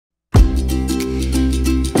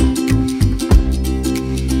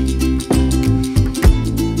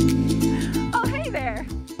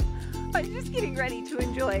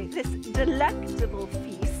delectable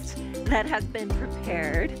feast that has been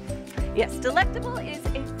prepared. Yes, delectable is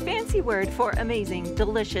a fancy word for amazing,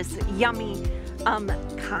 delicious, yummy,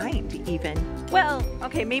 kind even. Well,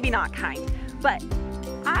 okay, maybe not kind, but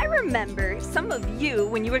I remember some of you,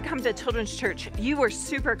 when you would come to children's church, you were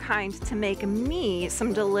super kind to make me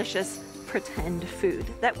some delicious pretend food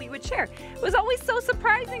that we would share. It was always so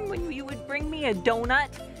surprising when you would bring me a donut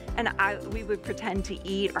and we would pretend to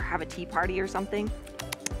eat or have a tea party or something.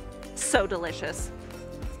 So delicious.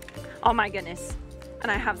 Oh my goodness.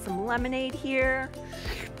 And I have some lemonade here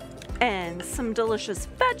and some delicious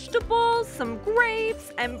vegetables, some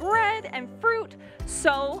grapes and bread and fruit.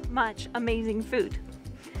 So much amazing food.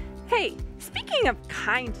 Hey, speaking of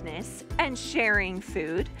kindness and sharing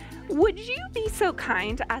food, would you be so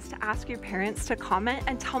kind as to ask your parents to comment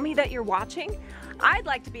and tell me that you're watching? I'd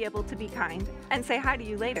like to be able to be kind and say hi to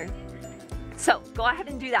you later. So go ahead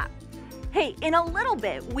and do that. Hey, in a little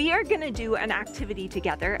bit, we are gonna do an activity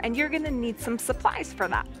together and you're gonna need some supplies for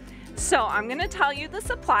that. So I'm gonna tell you the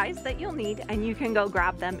supplies that you'll need and you can go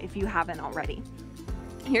grab them if you haven't already.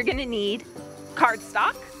 You're gonna need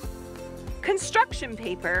cardstock, construction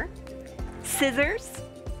paper, scissors,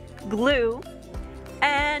 glue,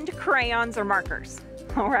 and crayons or markers.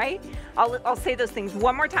 All right? I'll say those things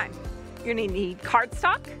one more time. You're gonna need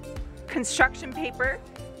cardstock, construction paper,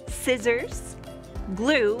 scissors,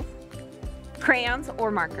 glue, crayons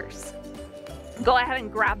or markers. Go ahead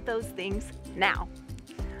and grab those things now.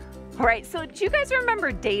 All right, so do you guys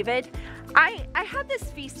remember David? I had this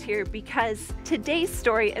feast here because today's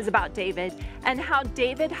story is about David and how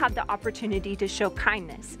David had the opportunity to show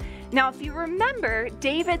kindness. Now, if you remember,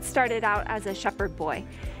 David started out as a shepherd boy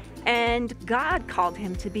and God called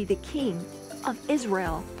him to be the king of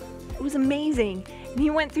Israel. It was amazing. And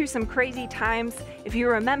he went through some crazy times. If you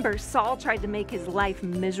remember, Saul tried to make his life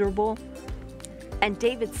miserable and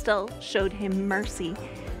David still showed him mercy.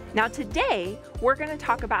 Now today, we're gonna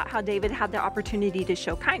talk about how David had the opportunity to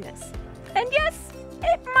show kindness. And yes,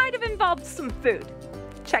 it might have involved some food.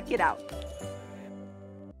 Check it out.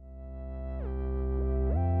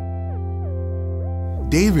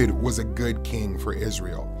 David was a good king for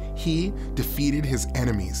Israel. He defeated his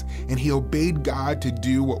enemies and he obeyed God to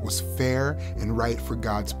do what was fair and right for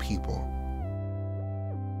God's people.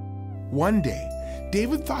 One day,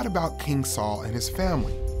 David thought about King Saul and his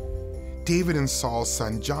family. David and Saul's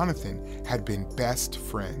son Jonathan had been best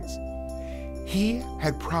friends. He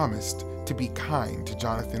had promised to be kind to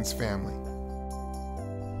Jonathan's family.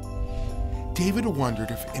 David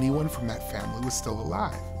wondered if anyone from that family was still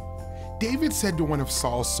alive. David said to one of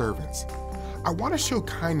Saul's servants, "I want to show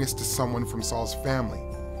kindness to someone from Saul's family.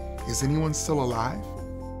 Is anyone still alive?"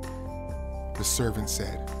 The servant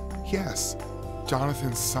said, "Yes,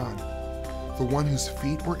 Jonathan's son, the one whose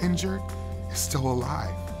feet were injured, is still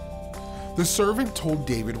alive." The servant told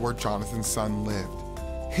David where Jonathan's son lived.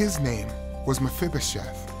 His name was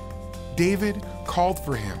Mephibosheth. David called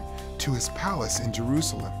for him to his palace in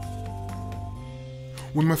Jerusalem.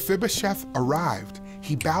 When Mephibosheth arrived,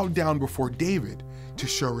 he bowed down before David to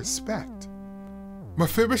show respect.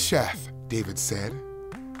 "Mephibosheth," David said.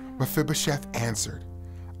 Mephibosheth answered,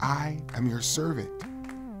 "I am your servant."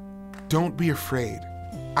 "Don't be afraid.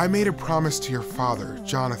 I made a promise to your father,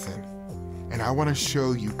 Jonathan, and I want to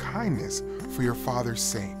show you kindness for your father's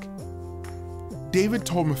sake." David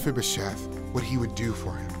told Mephibosheth what he would do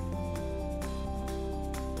for him.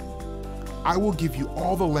 "I will give you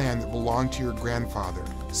all the land that belonged to your grandfather,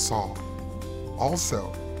 Saul.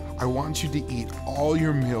 Also, I want you to eat all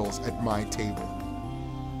your meals at my table."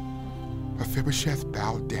 Mephibosheth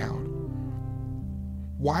bowed down.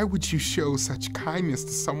 "Why would you show such kindness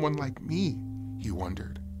to someone like me?" he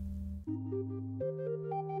wondered.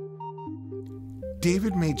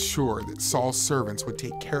 David made sure that Saul's servants would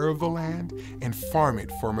take care of the land and farm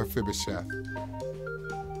it for Mephibosheth.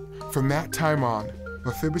 From that time on,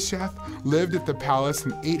 Mephibosheth lived at the palace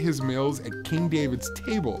and ate his meals at King David's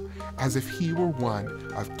table as if he were one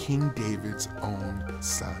of King David's own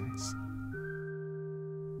sons.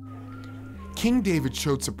 King David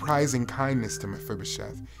showed surprising kindness to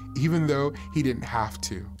Mephibosheth, even though he didn't have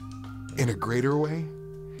to. In a greater way,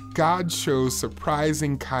 God shows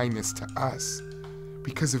surprising kindness to us.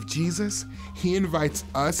 Because of Jesus, he invites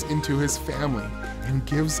us into his family and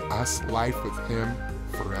gives us life with him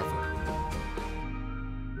forever.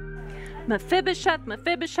 Mephibosheth,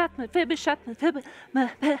 Mephibosheth, Mephibosheth,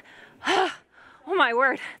 Mephibosheth. Oh my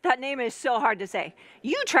word, that name is so hard to say.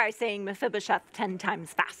 You try saying Mephibosheth 10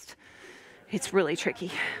 times fast. It's really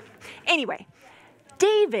tricky. Anyway,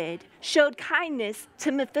 David showed kindness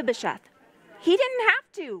to Mephibosheth. He didn't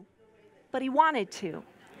have to, but he wanted to.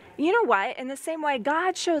 you know what? In the same way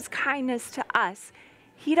God shows kindness to us,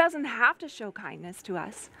 he doesn't have to show kindness to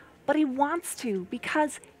us, but he wants to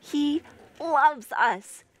because he loves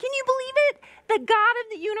us. Can you believe it? The God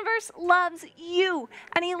of the universe loves you,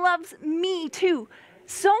 and he loves me too.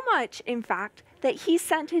 So much, in fact, that he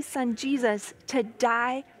sent his son Jesus to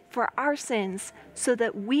die for our sins so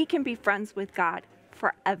that we can be friends with God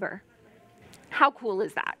forever. How cool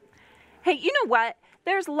is that? Hey, you know what?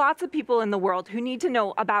 There's lots of people in the world who need to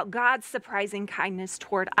know about God's surprising kindness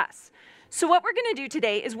toward us. So what we're going to do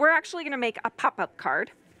today is we're actually going to make a pop-up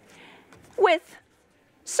card with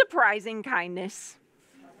surprising kindness.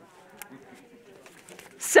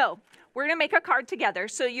 So we're going to make a card together.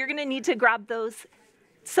 So you're going to need to grab those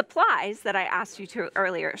supplies that I asked you to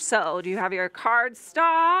earlier. So do you have your card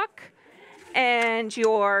stock and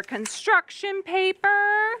your construction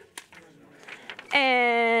paper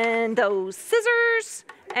and those scissors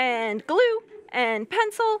and glue and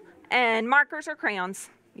pencil and markers or crayons?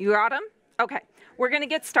 You got them? Okay, we're going to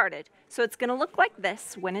get started. So it's going to look like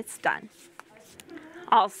this when it's done.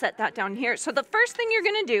 I'll set that down here. So the first thing you're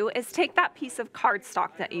going to do is take that piece of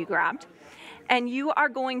cardstock that you grabbed, and you are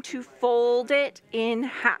going to fold it in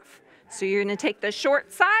half. So you're going to take the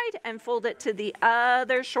short side and fold it to the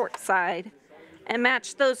other short side and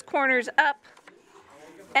match those corners up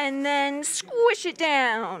and then squish it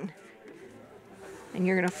down. And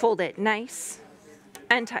you're going to fold it nice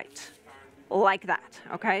and tight like that.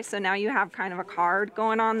 Okay, so now you have kind of a card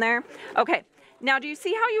going on there. Okay, now do you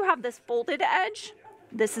see how you have this folded edge?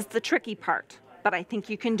 This is the tricky part, but I think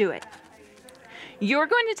you can do it. You're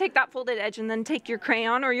going to take that folded edge and then take your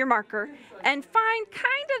crayon or your marker and find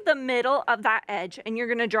kind of the middle of that edge, and you're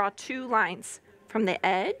going to draw 2 lines from the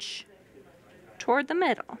edge toward the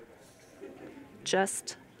middle,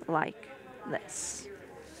 just like this.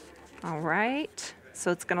 All right,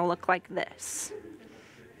 so it's going to look like this.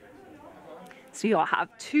 So you'll have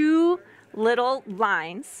 2 little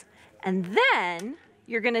lines, and then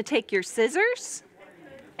you're going to take your scissors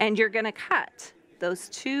and you're going to cut those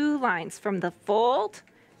 2 lines from the fold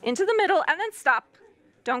into the middle, and then stop.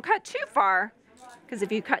 Don't cut too far, because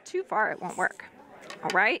if you cut too far, it won't work. All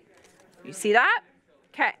right? You see that?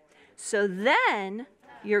 Okay. So then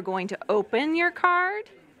you're going to open your card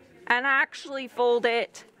and actually fold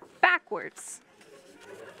it backwards.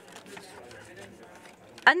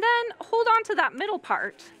 And then hold on to that middle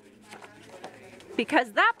part,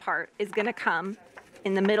 because that part is going to come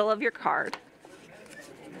in the middle of your card,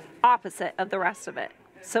 opposite of the rest of it.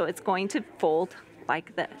 So it's going to fold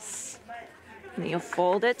like this. And you'll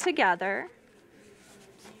fold it together.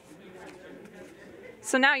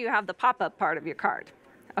 So now you have the pop-up part of your card.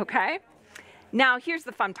 Okay? Now here's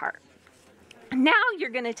the fun part. Now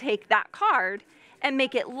you're going to take that card and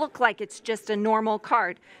make it look like it's just a normal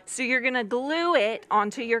card. So you're going to glue it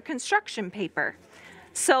onto your construction paper.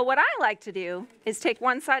 So what I like to do is take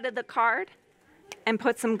one side of the card and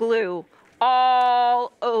put some glue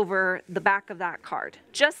all over the back of that card,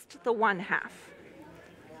 just the one half,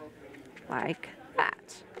 like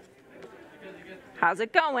that. How's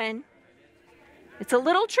it going? It's a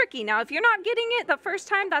little tricky. Now, if you're not getting it the first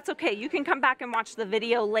time, that's okay. You can come back and watch the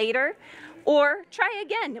video later, or try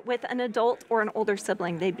again with an adult or an older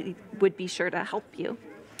sibling. They would be sure to help you.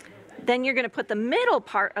 Then you're going to put the middle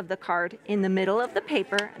part of the card in the middle of the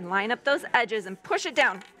paper and line up those edges and push it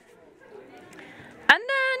down. And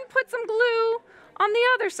then put some glue on the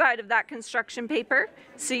other side of that construction paper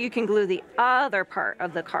so you can glue the other part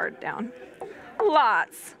of the card down.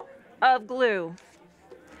 Lots of glue.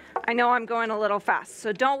 I know I'm going a little fast,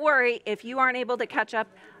 so don't worry if you aren't able to catch up.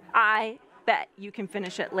 I bet you can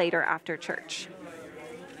finish it later after church.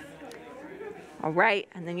 All right,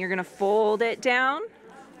 and then you're going to fold it down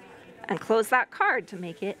and close that card to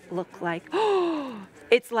make it look like, oh,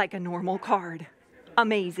 it's like a normal card.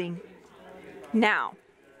 Amazing. Now,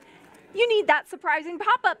 you need that surprising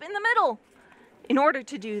pop-up in the middle. In order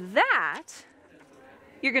to do that,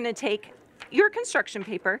 you're going to take your construction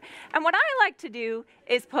paper, and what I like to do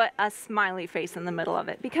is put a smiley face in the middle of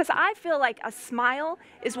it, because I feel like a smile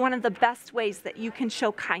is one of the best ways that you can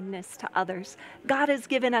show kindness to others. God has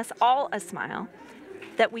given us all a smile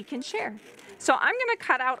that we can share. So I'm going to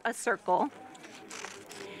cut out a circle.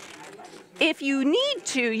 If you need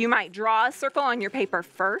to, you might draw a circle on your paper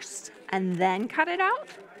first and then cut it out.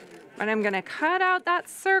 But I'm going to cut out that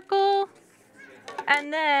circle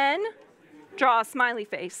and then draw a smiley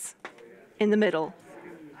face in the middle.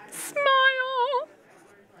 Smile!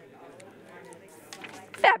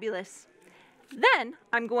 Fabulous. Then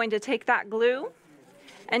I'm going to take that glue,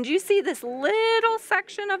 and you see this little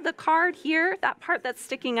section of the card here, that part that's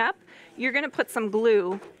sticking up? You're going to put some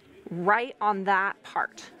glue right on that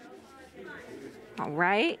part. All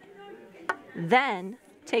right. Then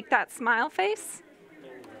take that smile face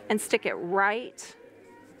and stick it right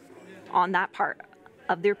on that part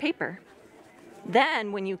of your paper.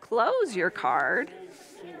 Then when you close your card,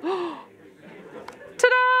 ta-da!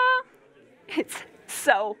 It's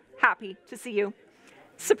so happy to see you.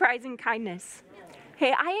 Surprising kindness.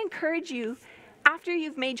 Hey, I encourage you, after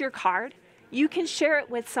you've made your card, you can share it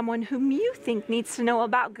with someone whom you think needs to know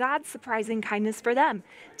about God's surprising kindness for them.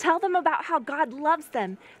 Tell them about how God loves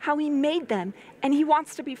them, how he made them, and he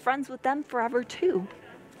wants to be friends with them forever too.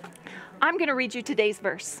 I'm going to read you today's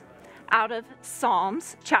verse out of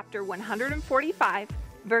Psalms chapter 145,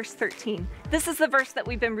 verse 13. This is the verse that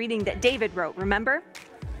we've been reading that David wrote, remember?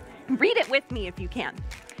 Read it with me if you can.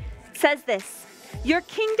 It says this, "Your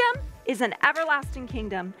kingdom is an everlasting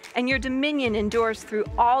kingdom, and your dominion endures through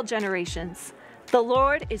all generations. The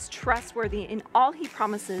Lord is trustworthy in all he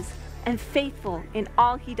promises and faithful in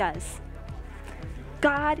all he does."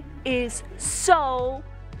 God is so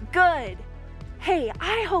good. Hey,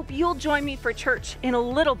 I hope you'll join me for church in a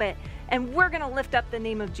little bit, and we're going to lift up the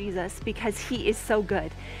name of Jesus because he is so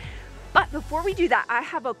good. But before we do that, I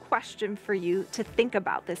have a question for you to think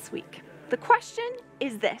about this week. The question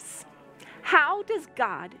is this: how does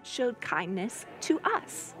God show kindness to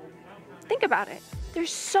us? Think about it.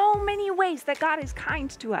 There's so many ways that God is kind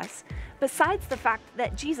to us. Besides the fact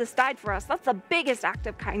that Jesus died for us, that's the biggest act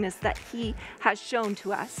of kindness that he has shown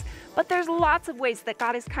to us. But there's lots of ways that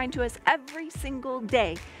God is kind to us every single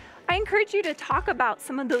day. I encourage you to talk about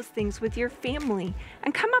some of those things with your family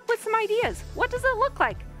and come up with some ideas. What does it look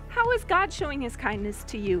like? How is God showing his kindness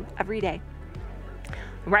to you every day?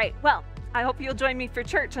 Right, well, I hope you'll join me for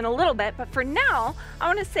church in a little bit, but for now, I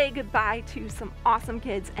want to say goodbye to some awesome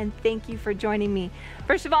kids and thank you for joining me.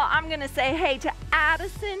 First of all, I'm going to say hey to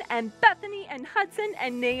Addison and Bethany and Hudson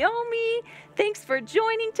and Naomi. Thanks for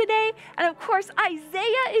joining today. And of course,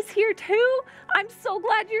 Isaiah is here too. I'm so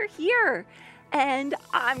glad you're here. And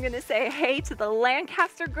I'm going to say hey to the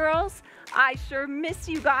Lancaster girls. I sure miss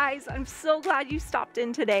you guys. I'm so glad you stopped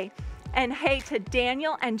in today. And hey to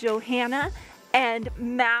Daniel and Johanna and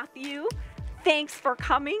Matthew, thanks for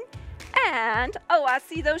coming. And, oh, I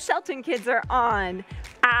see those Shelton kids are on.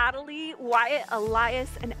 Adelie, Wyatt, Elias,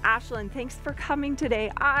 and Ashlyn, thanks for coming today.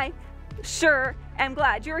 I sure am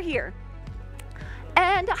glad you're here.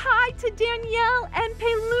 And hi to Danielle and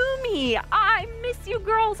Pelumi. I miss you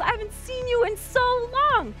girls. I haven't seen you in so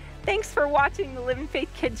long. Thanks for watching the Living Faith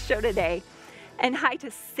Kids show today. And hi to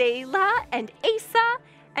Selah and Asa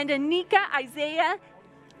and Anika, Isaiah,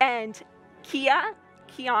 and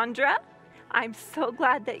Keandra, I'm so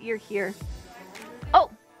glad that you're here. Oh,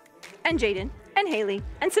 and Jaden, and Haley,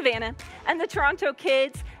 and Savannah, and the Toronto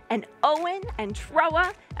kids, and Owen, and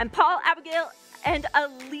Troa, and Paul, Abigail, and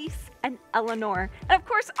Elise, and Eleanor, and of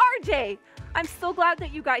course, RJ. I'm so glad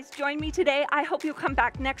that you guys joined me today. I hope you'll come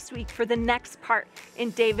back next week for the next part in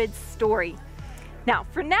David's story. Now,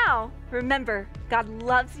 for now, remember, God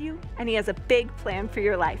loves you, and he has a big plan for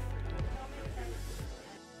your life.